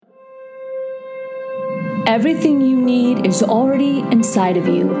Everything you need is already inside of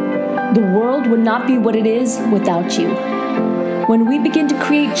you. The world would not be what it is without you. When we begin to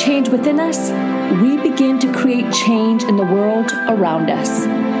create change within us, we begin to create change in the world around us.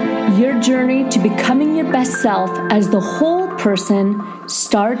 Your journey to becoming your best self as the whole person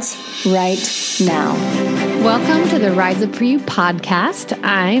starts right now. Welcome to the Rise Up For You podcast.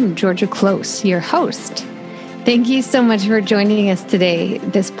 I'm Georgia Close, your host. Thank you so much for joining us today.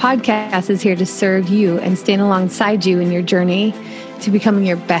 This podcast is here to serve you and stand alongside you in your journey to becoming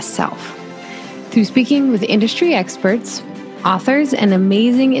your best self. Through speaking with industry experts, authors, and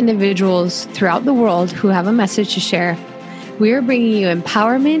amazing individuals throughout the world who have a message to share, we are bringing you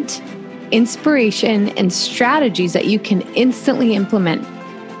empowerment, inspiration, and strategies that you can instantly implement.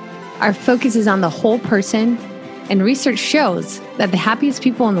 Our focus is on the whole person, and research shows that the happiest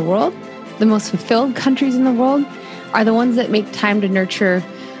people in the world, the most fulfilled countries in the world, are the ones that make time to nurture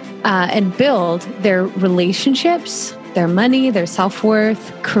and build their relationships, their money, their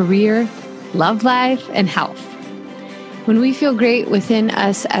self-worth, career, love life, and health. When we feel great within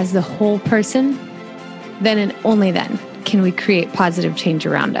us as the whole person, then and only then can we create positive change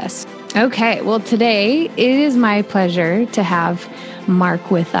around us. Okay, well, today it is my pleasure to have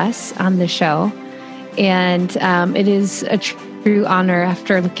Mark with us on the show. And it is a true honor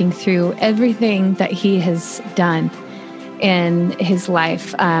after looking through everything that he has done in his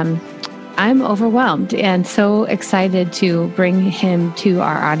life. I'm overwhelmed and so excited to bring him to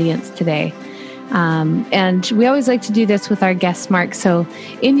our audience today. And we always like to do this with our guests, Mark. So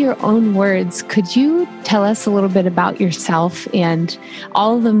in your own words, could you tell us a little bit about yourself and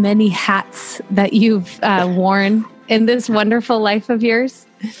all the many hats that you've worn in this wonderful life of yours?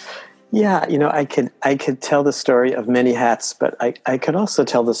 Yeah, I could tell the story of many hats, but I could also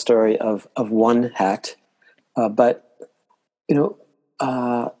tell the story of one hat. A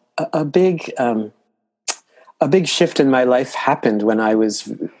big shift in my life happened when I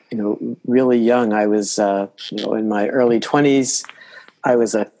was, really young. I was, in my early 20s. I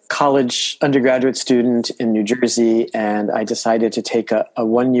was a college undergraduate student in New Jersey, and I decided to take a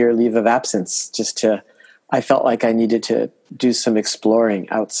 1-year leave of absence I felt like I needed to do some exploring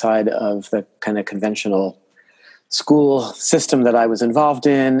outside of the kind of conventional school system that I was involved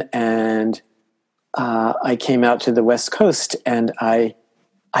in. And I came out to the West Coast, and I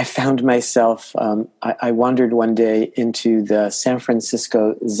found myself, I wandered one day into the San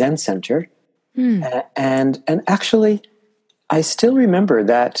Francisco Zen Center. And actually, I still remember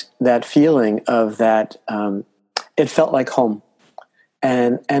that feeling of that, it felt like home.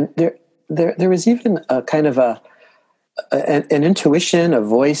 And there was even a kind of an intuition, a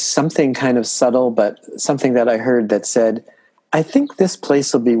voice, something kind of subtle, but something that I heard that said, I think this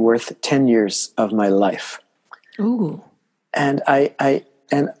place will be worth 10 years of my life. Ooh. And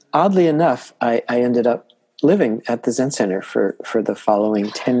and oddly enough, I ended up living at the Zen Center for the following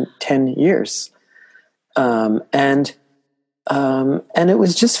 10 years. And it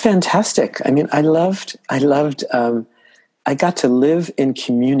was just fantastic. I mean, I loved, I got to live in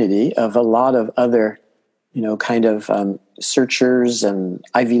community of a lot of other, searchers and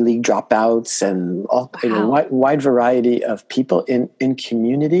Ivy League dropouts and all, wide variety of people in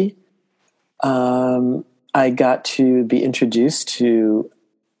community. I got to be introduced to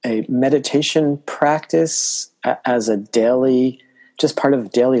a meditation practice as a just part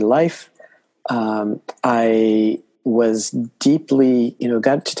of daily life. I was deeply,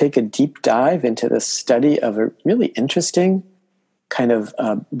 got to take a deep dive into the study of a really interesting kind of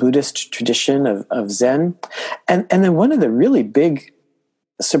Buddhist tradition of Zen. And then one of the really big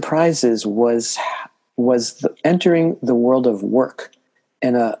surprises was entering the world of work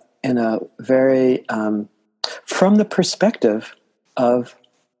in a very, from the perspective of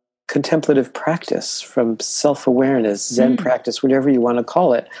contemplative practice, from self-awareness, Zen practice, whatever you want to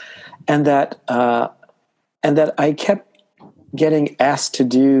call it. And that I kept getting asked to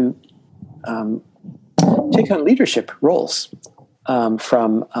take on leadership roles.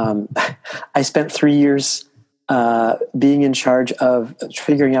 I spent 3 years being in charge of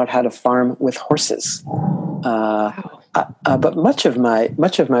figuring out how to farm with horses. But much of my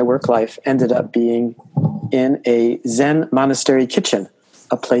work life ended up being in a Zen monastery kitchen,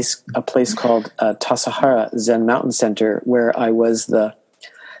 a place called Tassajara Zen Mountain Center, where I was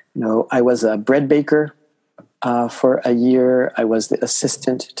I was a bread baker for a year. I was the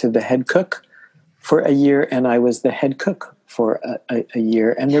assistant to the head cook for a year, and I was the head cook for a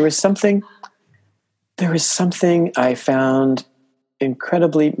year. And there was something I found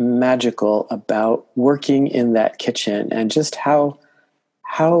incredibly magical about working in that kitchen, and just how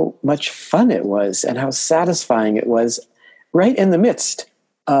much fun it was and how satisfying it was, right in the midst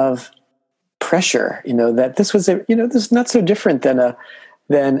of pressure, that this was this is not so different than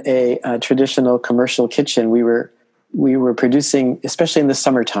a traditional commercial kitchen. We were producing, especially in the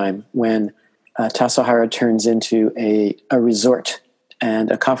summertime when Tassajara turns into a resort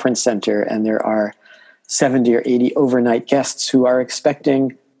and a conference center, and there are 70 or 80 overnight guests who are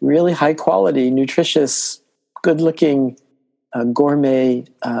expecting really high quality, nutritious, good looking, gourmet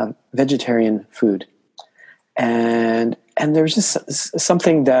vegetarian food. And there's just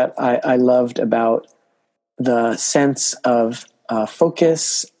something that I loved about the sense of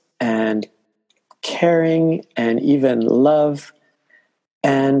focus and caring and even love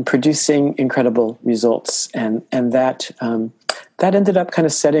and producing incredible results. And that ended up kind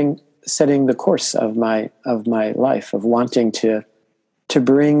of setting the course of my life, of wanting to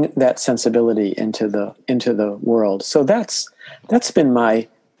bring that sensibility into the world. So that's been my,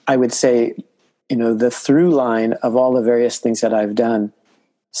 I would say, the through line of all the various things that I've done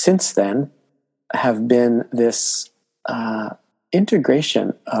since then have been this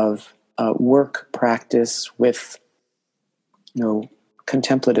integration of work practice with,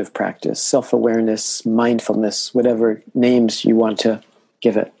 contemplative practice, self-awareness, mindfulness, whatever names you want to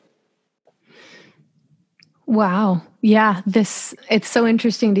give it. Wow. Yeah. It's so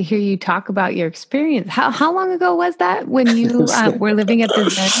interesting to hear you talk about your experience. How long ago was that when you were living at the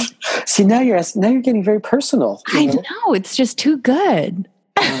Zen? See, now you're getting very personal. I know. It's just too good.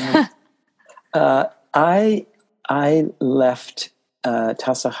 I left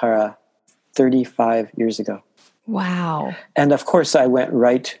Tassajara 35 years ago. Wow. And of course I went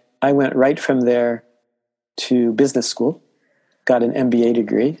right from there to business school, got an MBA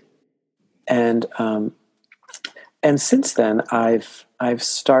degree. And since then, I've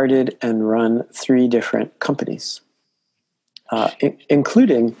started and run 3 different companies,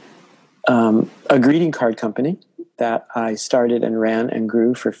 including a greeting card company that I started and ran and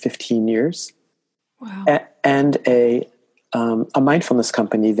grew for 15 years, wow. And a mindfulness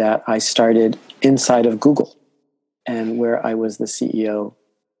company that I started inside of Google, and where I was the CEO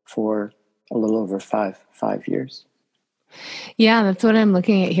for a little over five years. Yeah, that's what I'm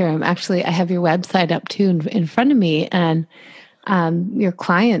looking at here. I have your website up too in front of me, and your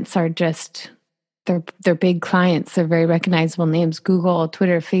clients are just, they're big clients. They're very recognizable names: Google,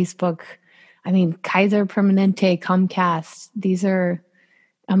 Twitter, Facebook. I mean, Kaiser Permanente, Comcast. These are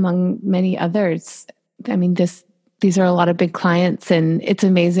among many others. I mean, these are a lot of big clients, and it's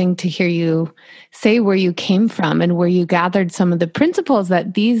amazing to hear you say where you came from and where you gathered some of the principles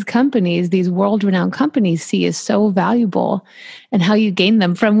that these companies, these world-renowned companies, see as so valuable, and how you gain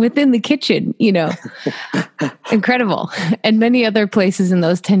them from within the kitchen, Incredible. And many other places in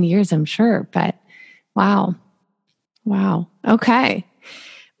those 10 years, I'm sure. But wow. Okay.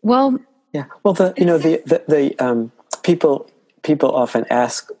 Well, yeah. Well, the people often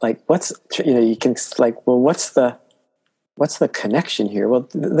ask, like, what's the connection here? Well,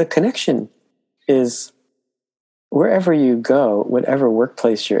 the connection is wherever you go, whatever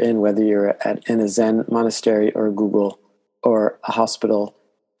workplace you're in, whether you're in a Zen monastery or Google or a hospital,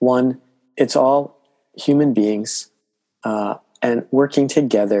 it's all human beings and working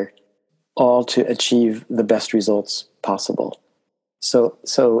together, all to achieve the best results possible. So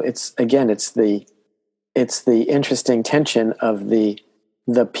it's the interesting tension of the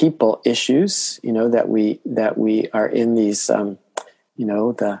people issues, that we are in these,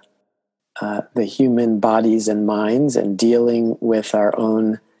 the human bodies and minds, and dealing with our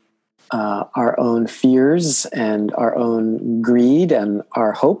own fears and our own greed and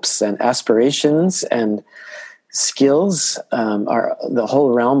our hopes and aspirations and skills, the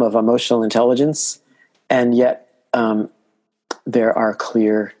whole realm of emotional intelligence, and yet there are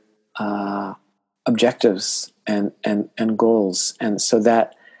clear objectives and goals, and so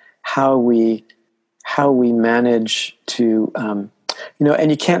that how we manage to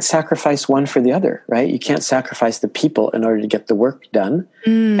and you can't sacrifice one for the other, right? You can't sacrifice the people in order to get the work done,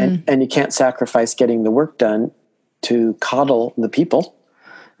 and you can't sacrifice getting the work done to coddle the people.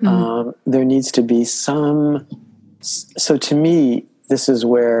 There needs to be some. So to me, this is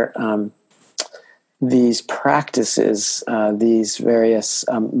where these practices, these various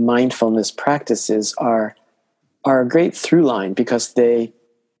mindfulness practices, are a great through line, because they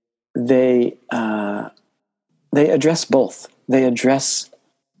address both. They address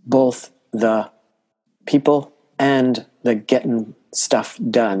both the people and the getting stuff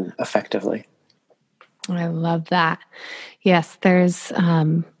done effectively. I love that. Yes, there's,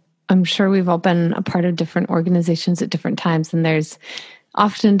 I'm sure we've all been a part of different organizations at different times, and there's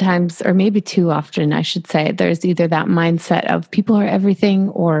oftentimes, or maybe too often, I should say, there's either that mindset of people are everything,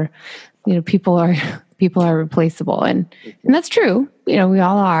 or, people are replaceable. And that's true. We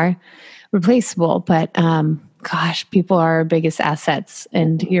all are. replaceable. But gosh, people are our biggest assets.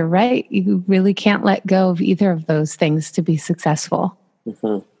 And you're right. You really can't let go of either of those things to be successful.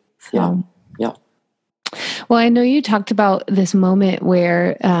 Mm-hmm. So, yeah. Well, I know you talked about this moment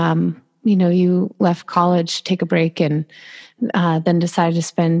where, you left college to take a break and then decided to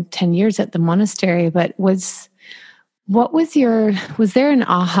spend 10 years at the monastery. But was there an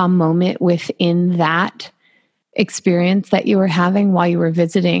aha moment within that experience that you were having while you were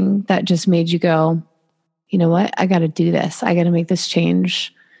visiting that just made you go, you know what, I got to do this. I got to make this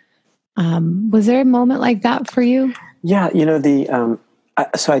change. Was there a moment like that for you? Yeah.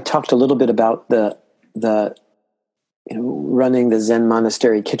 So I talked a little bit about the running the Zen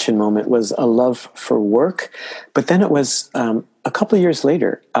monastery kitchen moment was a love for work. But then it was a couple of years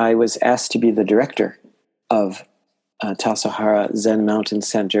later, I was asked to be the director of Tassajara Zen Mountain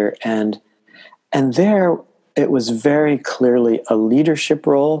Center. And there it was very clearly a leadership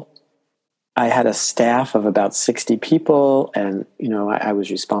role. I had a staff of about 60 people, and I was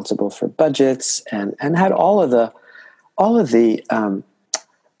responsible for budgets and had all of the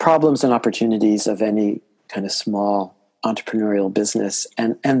problems and opportunities of any kind of small entrepreneurial business.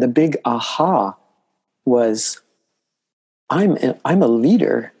 And the big aha was, I'm a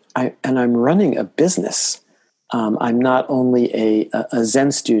leader, and I'm running a business. I'm not only a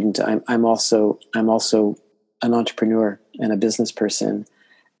Zen student. I'm also an entrepreneur and a business person.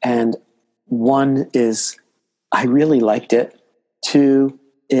 And one is, I really liked it. Two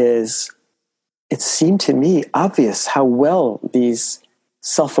is, it seemed to me obvious how well these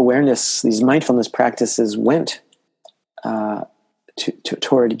self-awareness, these mindfulness practices went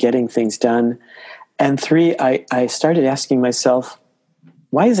toward getting things done. And three, I started asking myself,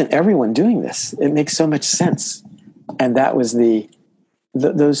 why isn't everyone doing this? It makes so much sense. And that was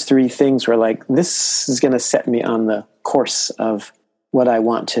those three things were like, this is going to set me on the course of what I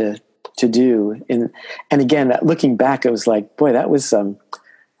want to do. And again, looking back, it was like, boy, that was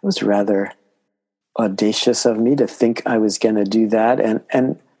rather audacious of me to think I was going to do that.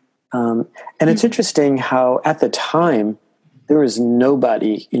 And it's interesting how at the time there was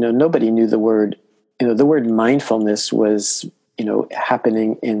nobody knew the word mindfulness was,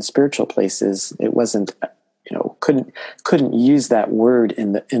 happening in spiritual places. It wasn't, couldn't use that word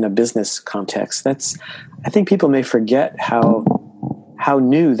in a business context. I think people may forget how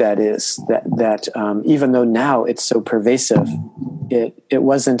new that is, that even though now it's so pervasive, it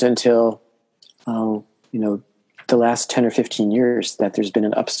wasn't until, the last 10 or 15 years that there's been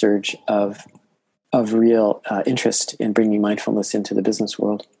an upsurge of real interest in bringing mindfulness into the business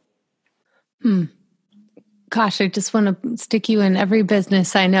world. Gosh, I just want to stick you in every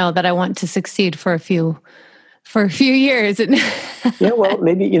business I know that I want to succeed for a few years. Yeah, well,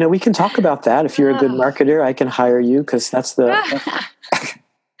 maybe, we can talk about that. If you're a good marketer, I can hire you, because that's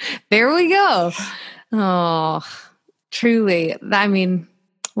There we go. Oh, truly. I mean,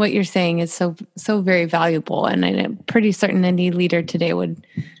 what you're saying is so very valuable, and I'm pretty certain any leader today would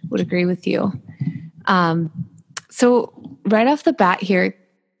agree with you. So right off the bat here,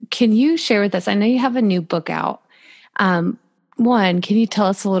 can you share with us? I know you have a new book out. One, can you tell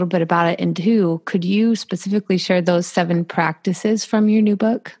us a little bit about it? And two, could you specifically share those 7 practices from your new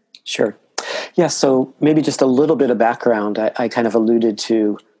book? Sure. Yeah. So maybe just a little bit of background. I kind of alluded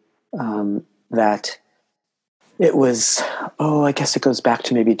to that. It was, I guess it goes back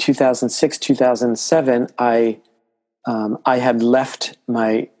to maybe 2006, 2007. I had left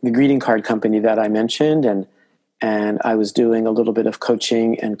the greeting card company that I mentioned, and I was doing a little bit of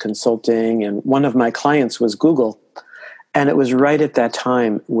coaching and consulting. And one of my clients was Google. And it was right at that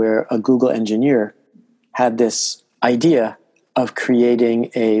time where a Google engineer had this idea of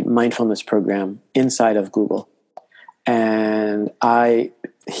creating a mindfulness program inside of Google. And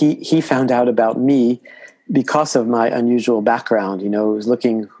he found out about me because of my unusual background. I was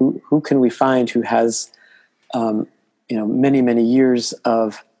looking, who can we find who has, many, many years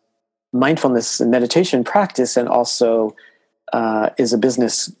of mindfulness and meditation practice, and also is a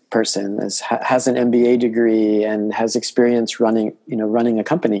business person, has an MBA degree, and has experience running a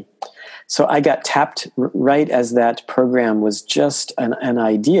company. So I got tapped right as that program was just an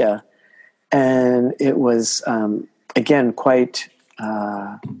idea, and it was again quite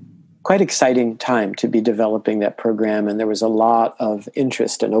exciting time to be developing that program. And there was a lot of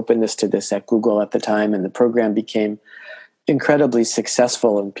interest and openness to this at Google at the time, and the program became incredibly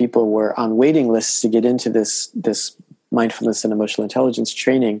successful, and people were on waiting lists to get into this mindfulness and emotional intelligence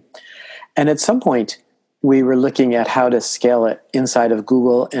training. And at some point, we were looking at how to scale it inside of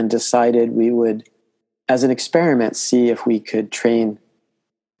Google, and decided we would, as an experiment, see if we could train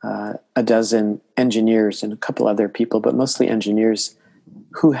a dozen engineers and a couple other people, but mostly engineers,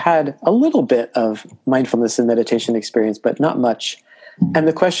 who had a little bit of mindfulness and meditation experience, but not much. And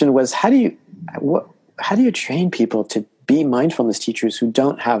the question was, how do you train people to be mindfulness teachers who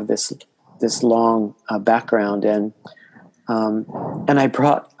don't have this long background? And I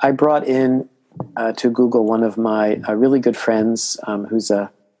brought in to Google one of my really good friends, who's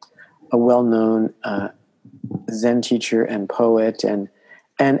a well-known Zen teacher and poet, and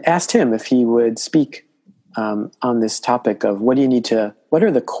asked him if he would speak on this topic of what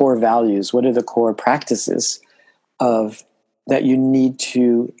are the core values, what are the core practices that you need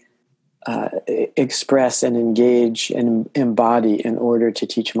to express and engage and embody in order to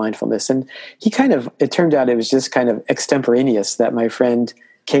teach mindfulness. And it turned out it was just kind of extemporaneous that my friend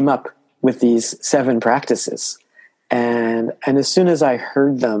came up with these 7 practices. And as soon as I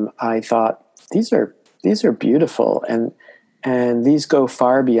heard them, I thought, these are beautiful. And these go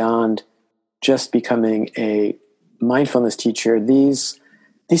far beyond just becoming a mindfulness teacher. These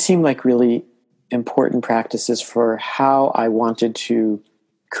seem like really important practices for how I wanted to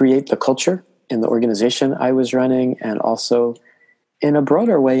create the culture in the organization I was running, and also in a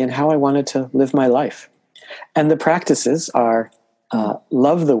broader way in how I wanted to live my life. And the practices are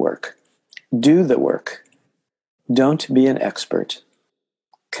love the work, do the work, don't be an expert,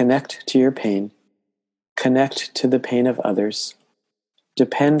 connect to your pain, connect to the pain of others,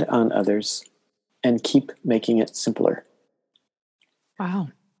 depend on others, and keep making it simpler. Wow.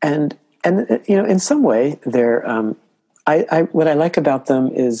 And in some way, they're what I like about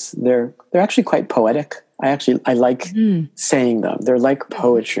them is they're actually quite poetic. I like saying them. They're like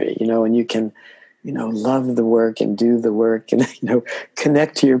poetry, and you can, love the work and do the work, and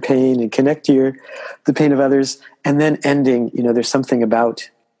connect to your pain and connect to the pain of others, and then ending. There's something about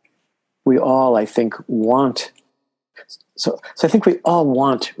we all, I think, want. So I think we all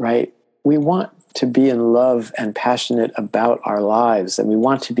want, right? We want to be in love and passionate about our lives, and we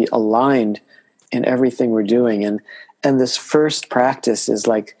want to be aligned in everything we're doing. And this first practice is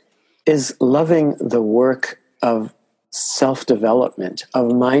loving the work of self-development,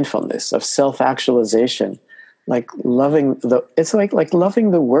 of mindfulness, of self-actualization, loving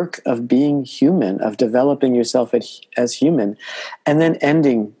the work of being human, of developing yourself as human, and then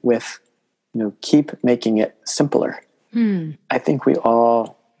ending with, keep making it simpler. I think we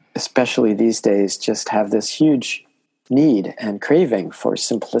all, especially these days, just have this huge need and craving for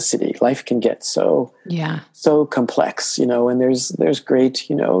simplicity. Life can get so complex, and there's great,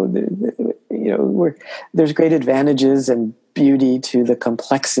 there's great advantages and beauty to the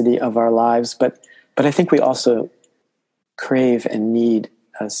complexity of our lives, but I think we also crave and need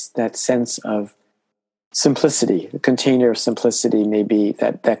that sense of simplicity, a container of simplicity, maybe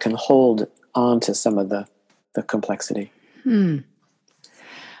that can hold on to some of the complexity.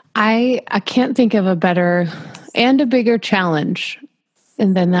 I can't think of a better and a bigger challenge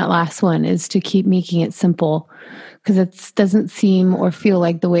than that last one, is to keep making it simple, because it doesn't seem or feel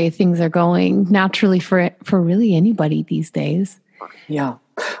like the way things are going naturally for really anybody these days. Yeah.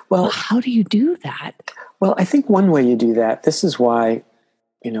 Well, how do you do that? Well, I think one way you do that, this is why,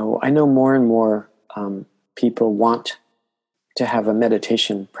 I know more and more people want to have a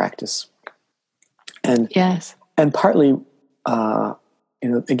meditation practice. And yes. And partly, again,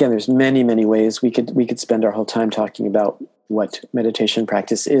 there's many, many ways we could spend our whole time talking about what meditation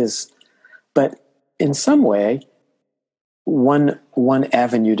practice is. But in some way, one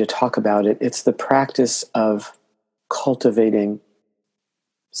avenue to talk about it, it's the practice of cultivating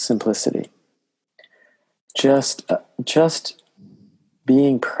simplicity. Just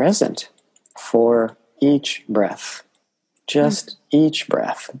being present for each breath. Just each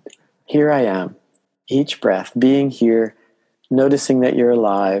breath. Here I am. Each breath, being here, noticing that you're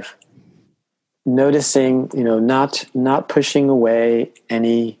alive, noticing, not pushing away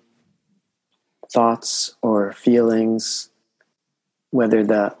any thoughts or feelings,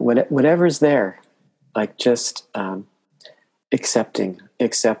 whatever's there, just accepting,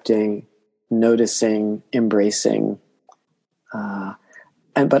 noticing, embracing,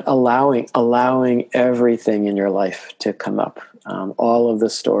 but allowing everything in your life to come up, all of the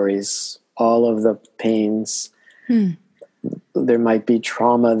stories, all of the pains. There might be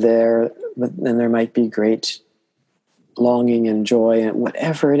trauma there, but then there might be great longing and joy, and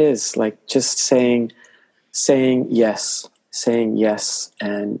whatever it is, just saying yes,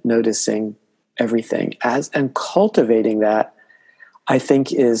 and noticing everything and cultivating that, I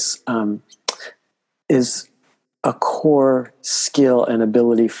think is a core skill and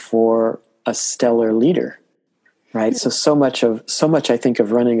ability for a stellar leader, right? So much I think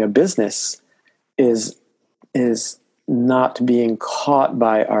of running a business is not being caught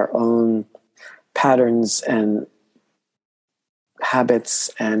by our own patterns and habits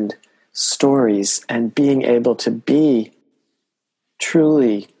and stories, and being able to be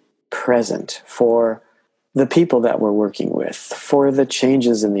truly present for the people that we're working with, for the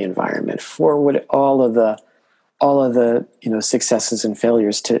changes in the environment, for what all of the successes and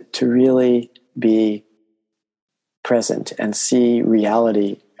failures, to really be present and see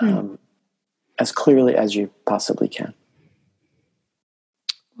reality as clearly as you possibly can.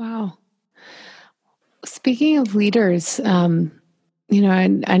 Wow. Speaking of leaders, and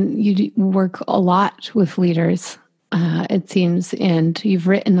you work a lot with leaders, it seems, and you've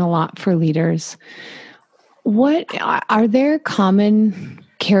written a lot for leaders. What are there common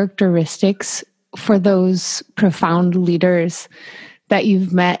characteristics for those profound leaders that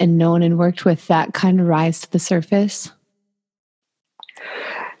you've met and known and worked with that kind of rise to the surface?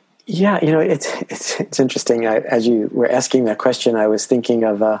 Yeah, it's interesting. As you were asking that question, I was thinking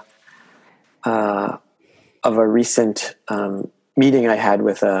of a recent meeting I had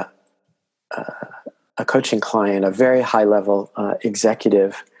with a coaching client, a very high level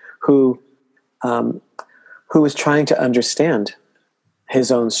executive who was trying to understand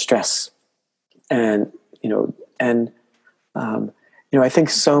his own stress, and I think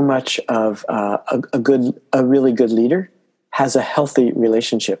so much of a really good leader has a healthy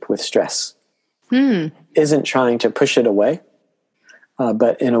relationship with stress. Isn't trying to push it away,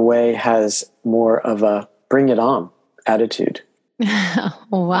 but in a way has more of a bring it on attitude.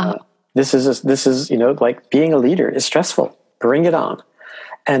 Oh, wow. This is like being a leader is stressful. Bring it on,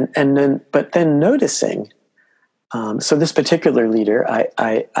 and then noticing. So this particular leader,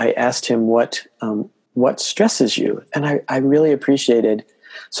 I asked him what stresses you, and I really appreciated.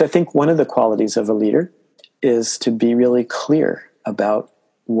 So I think one of the qualities of a leader is to be really clear about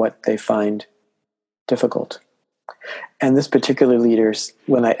what they find difficult. And this particular leader,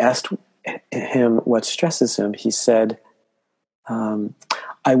 when I asked him what stresses him, he said,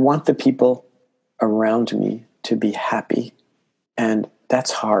 I want the people around me to be happy, and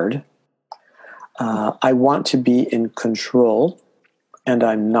that's hard. I want to be in control, and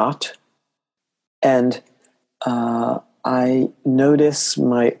I'm not. And I notice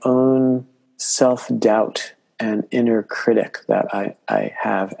my own self-doubt and inner critic that I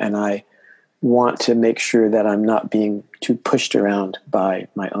have, and I want to make sure that I'm not being too pushed around by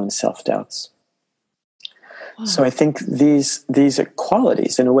my own self-doubts. Wow. So I think these are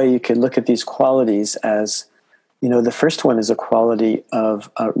qualities. In a way, you could look at these qualities as, the first one is a quality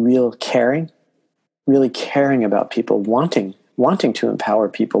of real caring, really caring about people, wanting to empower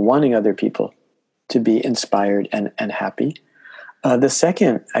people, wanting other people to be inspired and happy. The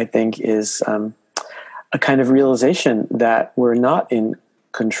second, I think, is a kind of realization that we're not in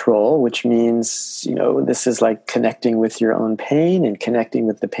control, which means, this is like connecting with your own pain and connecting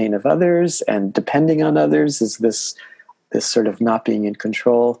with the pain of others, and depending on others is this sort of not being in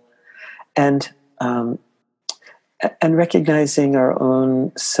control. And recognizing our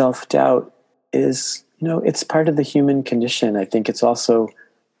own self-doubt is, it's part of the human condition. I think it's also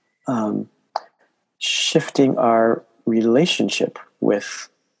shifting our relationship with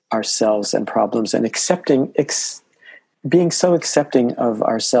ourselves and problems, and being so accepting of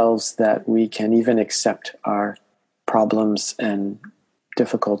ourselves that we can even accept our problems and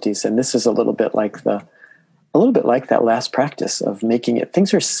difficulties. And this is a little bit like that last practice of making it.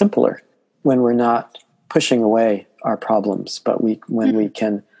 Things are simpler when we're not pushing away our problems, but when we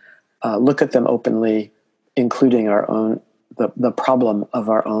can look at them openly, including our own the problem of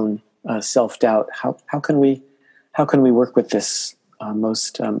our own self-doubt. How can we work with this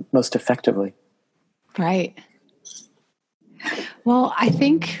most effectively? Right. Well, I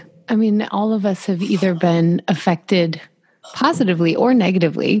think, all of us have either been affected positively or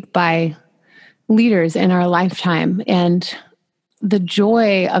negatively by leaders in our lifetime. And the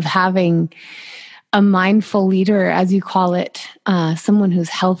joy of having a mindful leader, as you call it, someone who's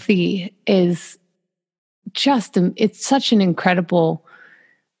healthy, is just, it's such an incredible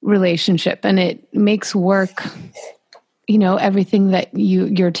relationship. And it makes work, everything that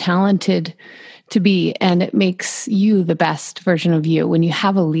you're talented to be, and it makes you the best version of you when you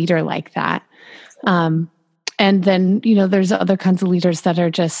have a leader like that. And then, there's other kinds of leaders that are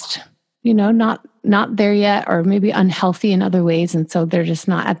just, not there yet, or maybe unhealthy in other ways. And so they're just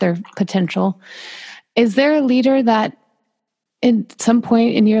not at their potential. Is there a leader that at some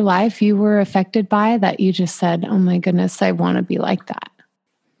point in your life you were affected by, that you just said, oh my goodness, I want to be like that?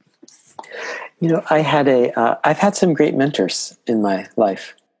 I've had some great mentors in my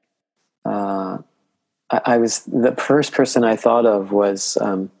life. I was the first person I thought of was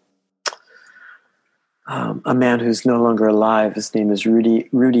a man who's no longer alive. His name is Rudy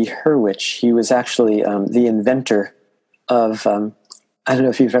Hurwicz. He was actually the inventor of, I don't know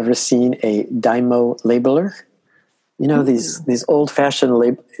if you've ever seen a Dymo labeler. You know, these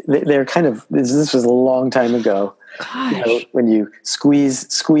old-fashioned they're kind of, this was a long time ago. Gosh. You know, when you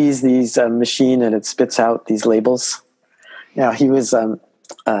squeeze these machine and it spits out these labels. Now, he was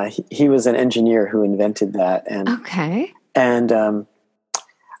he was an engineer who invented that. And okay. And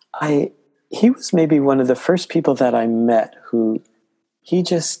he was maybe one of the first people that I met who he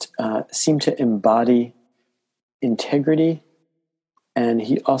just seemed to embody integrity. And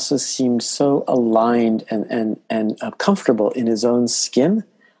he also seemed so aligned and comfortable in his own skin.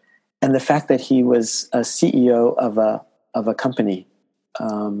 And the fact that he was a CEO of a company.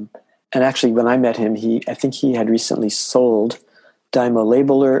 And actually, when I met him, I think he had recently sold Dymo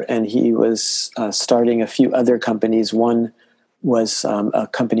Labeler, and he was starting a few other companies. One was a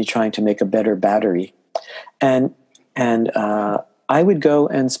company trying to make a better battery. And I would go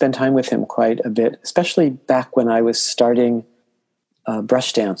and spend time with him quite a bit, especially back when I was starting.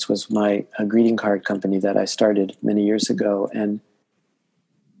 Brush Dance was my greeting card company that I started many years ago, and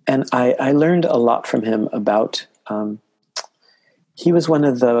I learned a lot from him about. He was one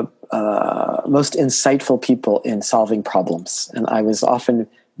of the most insightful people in solving problems, and I was often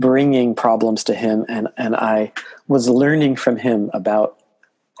bringing problems to him, and I was learning from him about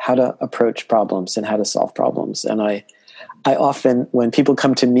how to approach problems and how to solve problems. And I often, when people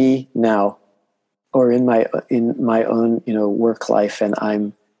come to me now, or in my own work life, and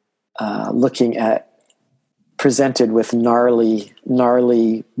I'm presented with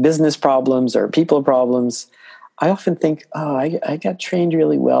gnarly business problems or people problems, I often think, I got trained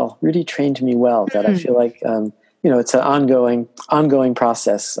really well. Rudy trained me well. That I feel like it's an ongoing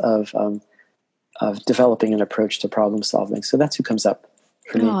process of developing an approach to problem solving. So that's who comes up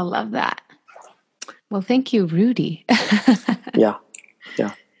for me. Oh, I love that. Well, thank you, Rudy. Yeah.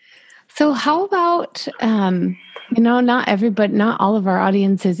 So how about, not all of our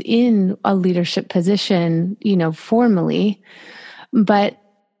audience is in a leadership position, formally, but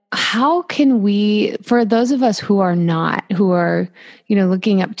how can we, for those of us who are not, who are,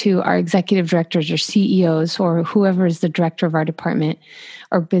 looking up to our executive directors or CEOs or whoever is the director of our department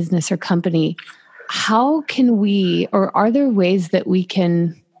or business or company, how can we, or are there ways that we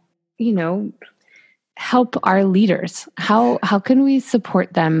can, help our leaders? How can we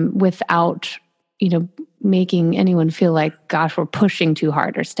support them without, making anyone feel like, gosh, we're pushing too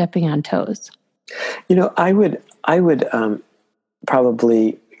hard or stepping on toes? I would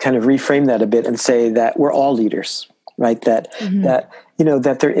probably kind of reframe that a bit and say that we're all leaders, right? That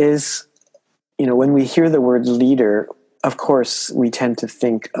there is, when we hear the word leader, of course, we tend to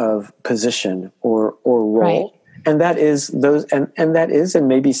think of position or role. Right. And that is and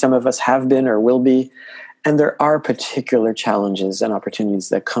maybe some of us have been or will be. And there are particular challenges and opportunities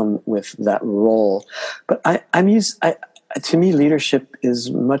that come with that role. But to me, leadership is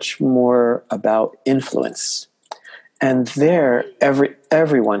much more about influence. And there,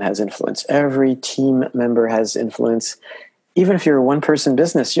 everyone has influence. Every team member has influence. Even if you're a one-person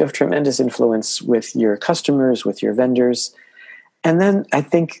business, you have tremendous influence with your customers, with your vendors. And then I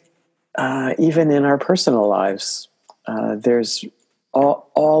think even in our personal lives, there's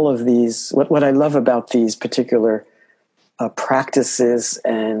all of these. What I love about these particular practices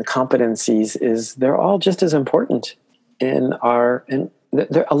and competencies is they're all just as important. A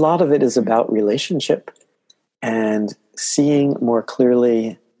lot of it is about relationship and seeing more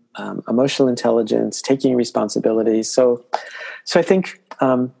clearly, emotional intelligence, taking responsibility. So I think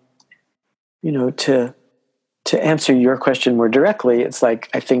to answer your question more directly, it's like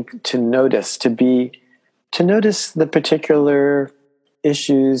I think to notice the particular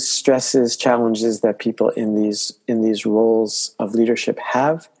issues, stresses, challenges that people in these roles of leadership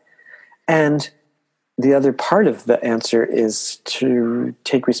have. And the other part of the answer is to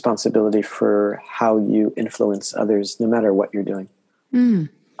take responsibility for how you influence others, no matter what you're doing. Oh,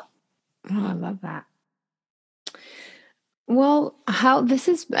 I love that. Well, this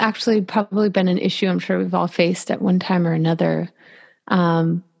has actually probably been an issue I'm sure we've all faced at one time or another.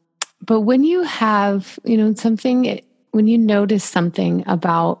 But when you have, when you notice something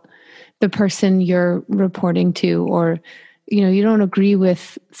about the person you're reporting to, or, you don't agree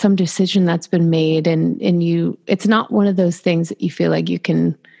with some decision that's been made and it's not one of those things that you feel like you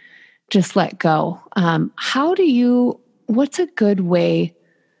can just let go. What's a good way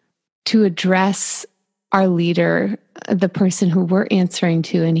to address our leader, the person who we're answering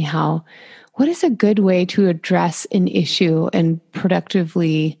to anyhow? What is a good way to address an issue and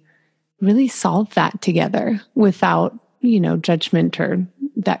productively really solve that together without, judgment or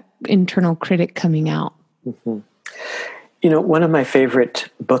that internal critic coming out? Mm-hmm. one of my favorite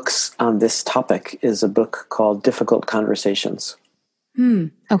books on this topic is a book called Difficult Conversations.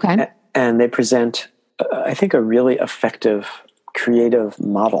 Okay. And they present, I think, a really effective, creative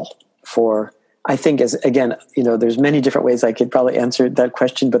model for, I think, there's many different ways I could probably answer that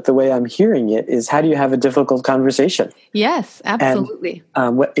question, but the way I'm hearing it is, how do you have a difficult conversation? Yes, absolutely.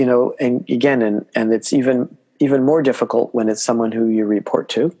 And it's even more difficult when it's someone who you report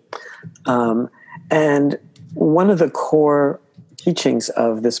to. And one of the core teachings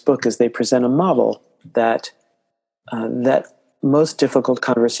of this book is they present a model that most difficult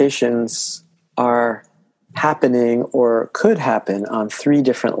conversations are happening or could happen on 3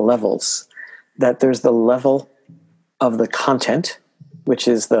 different levels. That there's the level of the content, which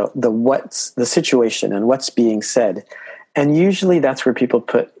is the what's the situation and what's being said. And usually that's where people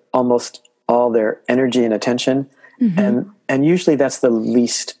put almost all their energy and attention. And usually that's the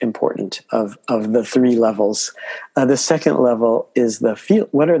least important of the 3 levels. The second level is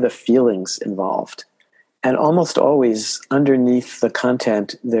what are the feelings involved? And almost always underneath the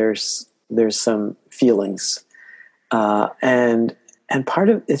content, there's some feelings. And part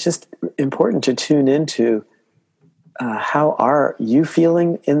of it's just important to tune into how are you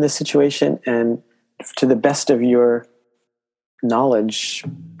feeling in this situation, and to the best of your knowledge,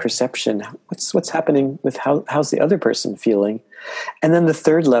 perception, what's happening with how's the other person feeling. And then the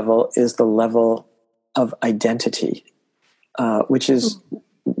third level is the level of identity, which is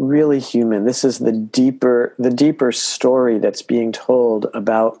really human. This is the deeper story that's being told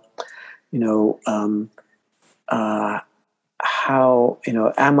about, how,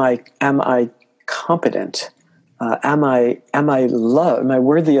 am I competent? Am I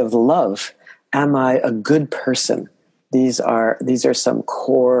worthy of love? Am I a good person? These are some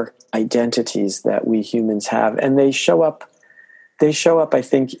core identities that we humans have, and they show up, I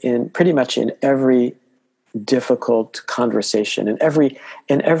think, in pretty much in every difficult conversation, in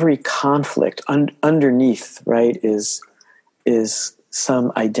every conflict. Underneath, right, is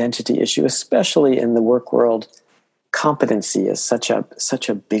some identity issue, especially in the work world. Competency is such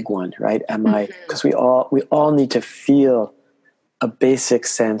a big one, right? Because we all need to feel a basic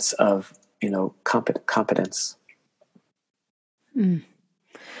sense of competence.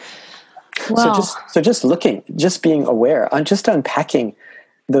 Wow. So just being aware, just unpacking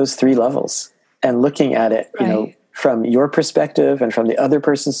those 3 levels and looking at it, Right. From your perspective and from the other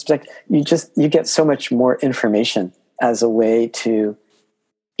person's perspective, you get so much more information as a way to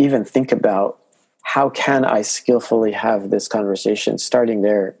even think about, how can I skillfully have this conversation? Starting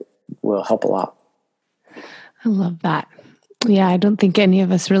there will help a lot. I love that. Yeah, I don't think any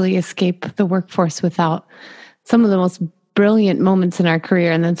of us really escape the workforce without some of the most brilliant moments in our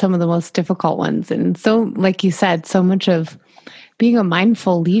career, and then some of the most difficult ones. And so, like you said, so much of being a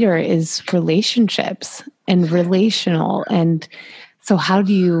mindful leader is relationships and relational. And so how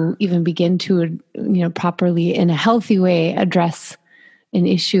do you even begin to, properly, in a healthy way, address an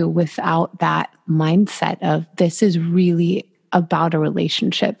issue without that mindset of, this is really about a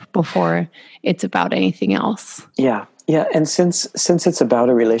relationship before it's about anything else? Yeah. And since it's about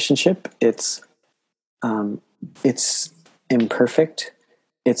a relationship, it's imperfect.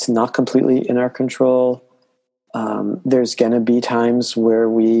 It's not completely in our control. There's going to be times where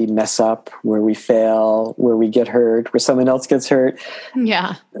we mess up, where we fail, where we get hurt, where someone else gets hurt.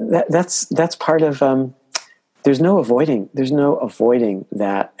 Yeah. That's part of, there's no avoiding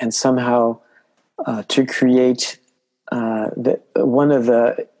that. And somehow to create one of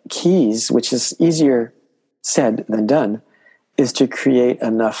the keys, which is easier said than done, is to create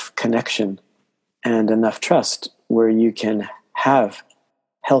enough connection and enough trust where you can have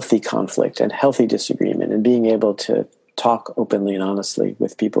healthy conflict and healthy disagreement, and being able to talk openly and honestly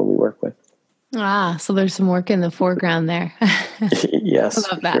with people we work with. So there's some work in the foreground there. Yes,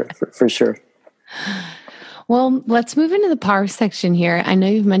 I love that. For sure. Well, let's move into the power section here. I know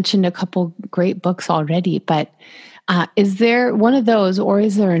you've mentioned a couple great books already, but is there one of those, or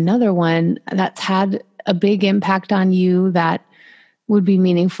is there another one that's had a big impact on you that would be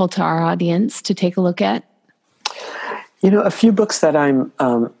meaningful to our audience to take a look at? A few books that I'm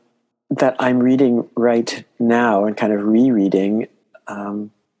reading right now and kind of rereading.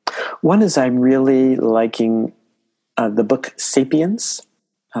 One is, I'm really liking the book *Sapiens*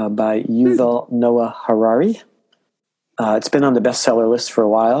 by Yuval Noah Harari. It's been on the bestseller list for a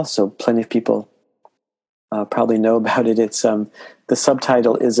while, so plenty of people probably know about it. It's the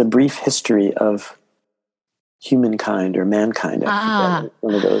subtitle is A Brief History of Humankind or Mankind. I forget,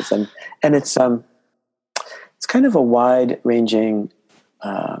 one of those, and it's kind of a wide-ranging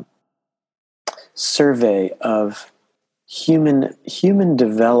survey of human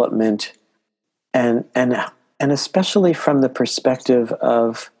development and and especially from the perspective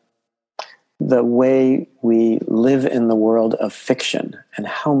of the way we live in the world of fiction and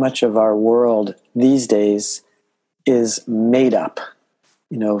how much of our world these days is made up,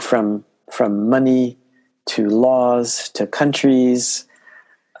 from money to laws to countries,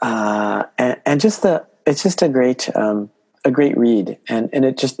 and it's just a great read, and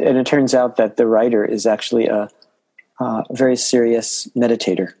it turns out that the writer is actually a very serious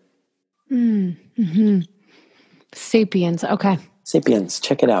meditator. Mm-hmm. Sapiens. Okay. Sapiens.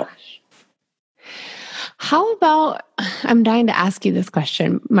 Check it out. How about, I'm dying to ask you this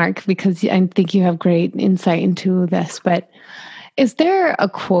question, Mark, because I think you have great insight into this, but is there a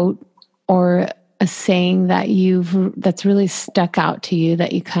quote or a saying that's really stuck out to you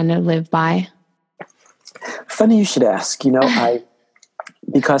that you kind of live by? Funny you should ask.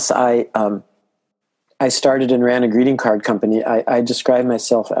 Because I started and ran a greeting card company, I describe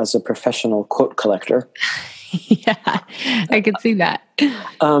myself as a professional quote collector. Yeah, I could see that.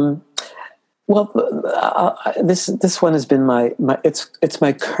 This one has been it's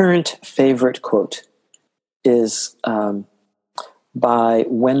my current favorite quote is by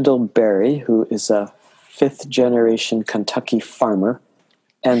Wendell Berry, who is a 5th generation Kentucky farmer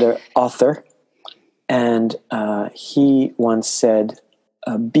and an author. And he once said,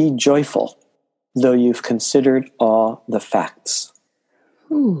 "Be joyful, though you've considered all the facts."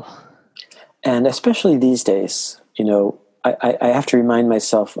 Ooh. And especially these days, I have to remind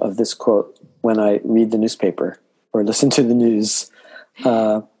myself of this quote when I read the newspaper or listen to the news,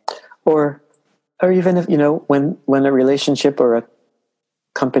 or even if when a relationship or a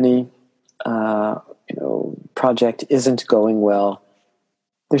company project isn't going well.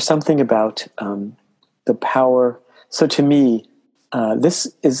 There's something about the power. So to me,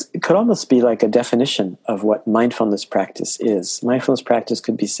 it could almost be like a definition of what mindfulness practice is. Mindfulness practice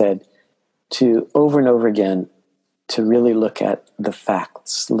could be said to over and over again to really look at the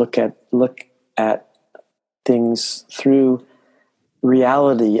facts, look at things through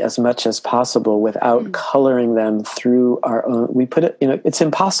reality as much as possible without coloring them through our own. We put it, it's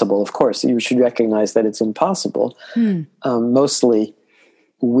impossible. Of course, you should recognize that it's impossible. Mostly,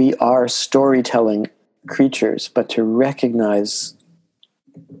 we are storytelling creatures, but to recognize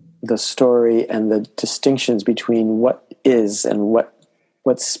the story and the distinctions between what is and what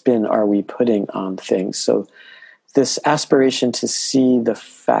spin are we putting on things. So this aspiration to see the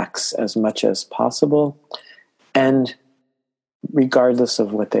facts as much as possible, and regardless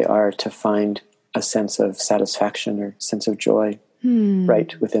of what they are, to find a sense of satisfaction or sense of joy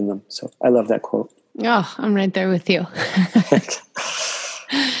right within them. So I love that quote. Oh, I'm right there with you.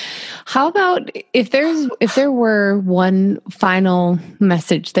 How about if there were one final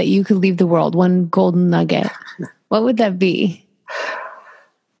message that you could leave the world, one golden nugget, what would that be?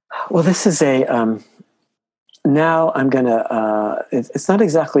 Well, this is now I'm going to, it's not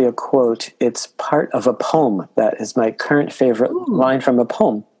exactly a quote. It's part of a poem that is my current favorite line from a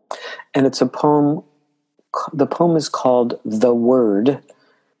poem. And it's a poem, the poem is called The Word,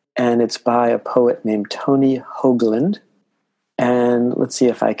 and it's by a poet named Tony Hoagland. And let's see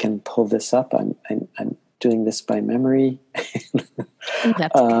if I can pull this up. I'm doing this by memory.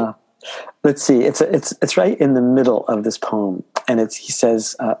 That's good. Let's see. It's right in the middle of this poem, and he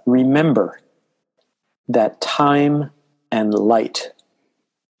says, "Remember that time and light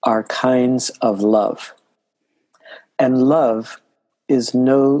are kinds of love, and love is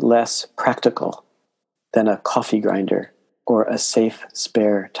no less practical than a coffee grinder or a safe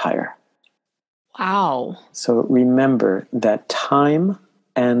spare tire." Wow. So remember that time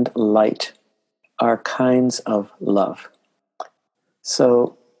and light are kinds of love.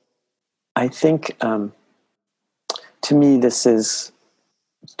 So I think, to me, this is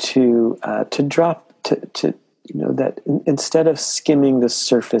to drop to that instead of skimming the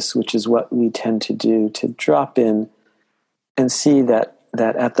surface, which is what we tend to do, to drop in and see that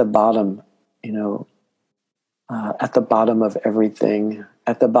at the bottom, at the bottom of everything,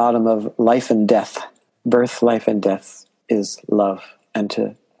 at the bottom of life and death, birth, life, and death is love, and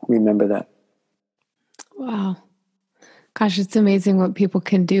to remember that. Wow. Gosh, it's amazing what people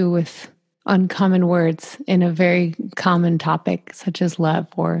can do with uncommon words in a very common topic, such as love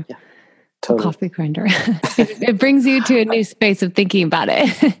or a coffee grinder. It brings you to a new space of thinking about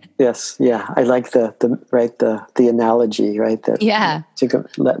it. Yes. Yeah. I like the analogy, right? That to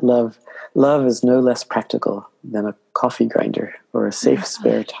let love is no less practical than a coffee grinder or a safe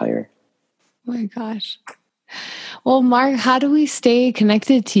spare tire. Oh my gosh. Well, Mark, how do we stay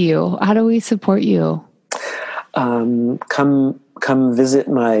connected to you? How do we support you? Come visit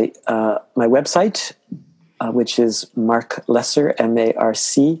my website, which is Mark Lesser,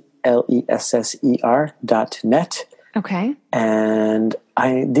 LESSER.net. Okay. And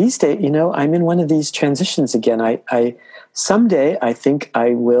these days, I'm in one of these transitions again. Someday I think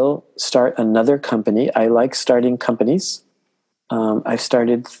I will start another company. I like starting companies. I've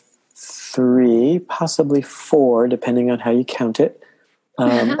started 3, possibly 4, depending on how you count it.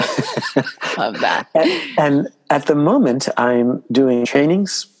 Love that. And at the moment, I'm doing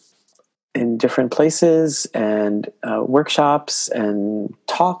trainings in different places and workshops and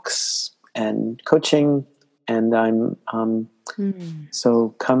talks and coaching. And I'm so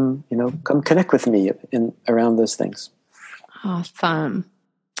come connect with me around those things. Awesome.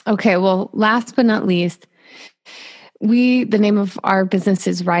 Okay. Well, last but not least, the name of our business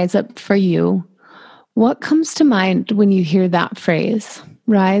is Rise Up For You. What comes to mind when you hear that phrase,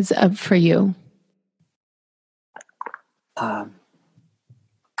 Rise Up For You?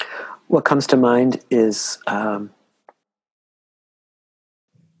 What comes to mind is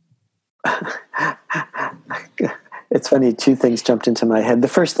it's funny, 2 things jumped into my head. The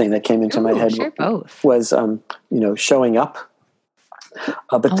first thing that came into my head was showing up.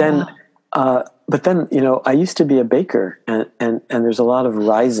 But then I used to be a baker, and there's a lot of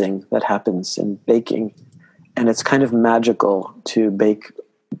rising that happens in baking, and it's kind of magical to bake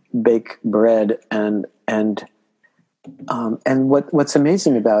bread, and what's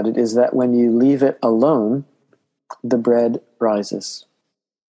amazing about it is that when you leave it alone, the bread rises.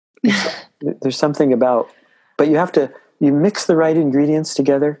 There's something about, but you mix the right ingredients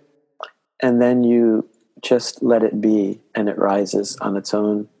together, and then you just let it be, and it rises on its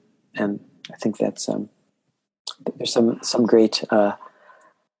own. And I think that's there's some great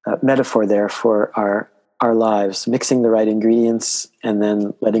metaphor there for our lives, mixing the right ingredients and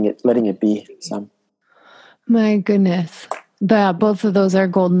then letting it be. My goodness, both of those are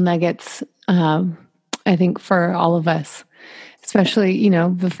golden nuggets. I think for all of us, especially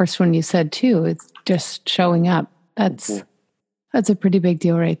the first one you said too. It's just showing up. That's a pretty big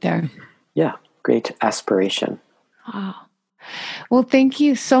deal right there. Yeah, great aspiration. Wow. Well, thank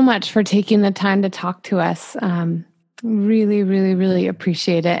you so much for taking the time to talk to us. Really, really, really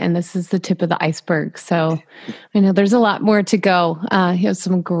appreciate it. And this is the tip of the iceberg. So I know there's a lot more to go. You have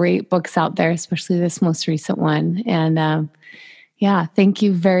some great books out there, especially this most recent one. And thank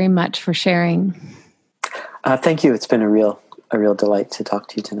you very much for sharing. Thank you. It's been a real delight to talk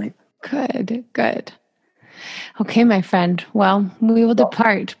to you tonight. Good. Okay, my friend. Well, we will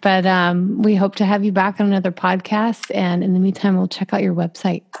depart, but we hope to have you back on another podcast. And in the meantime, we'll check out your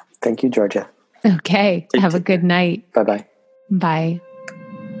website. Thank you, Georgia. Okay. Have a good night. Bye-bye. Bye.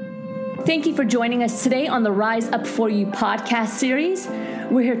 Thank you for joining us today on the Rise Up For You podcast series.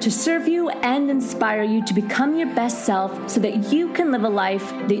 We're here to serve you and inspire you to become your best self so that you can live a life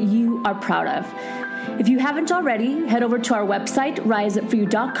that you are proud of. If you haven't already, head over to our website,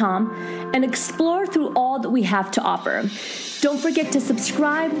 riseupforyou.com, and explore through all that we have to offer. Don't forget to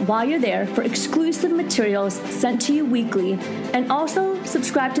subscribe while you're there for exclusive materials sent to you weekly, and also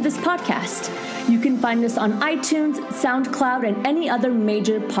subscribe to this podcast. You can find us on iTunes, SoundCloud, and any other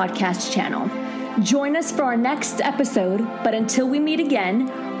major podcast channel. Join us for our next episode, but until we meet again,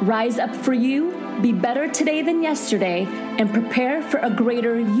 rise up for you, be better today than yesterday, and prepare for a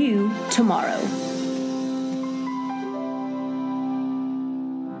greater you tomorrow.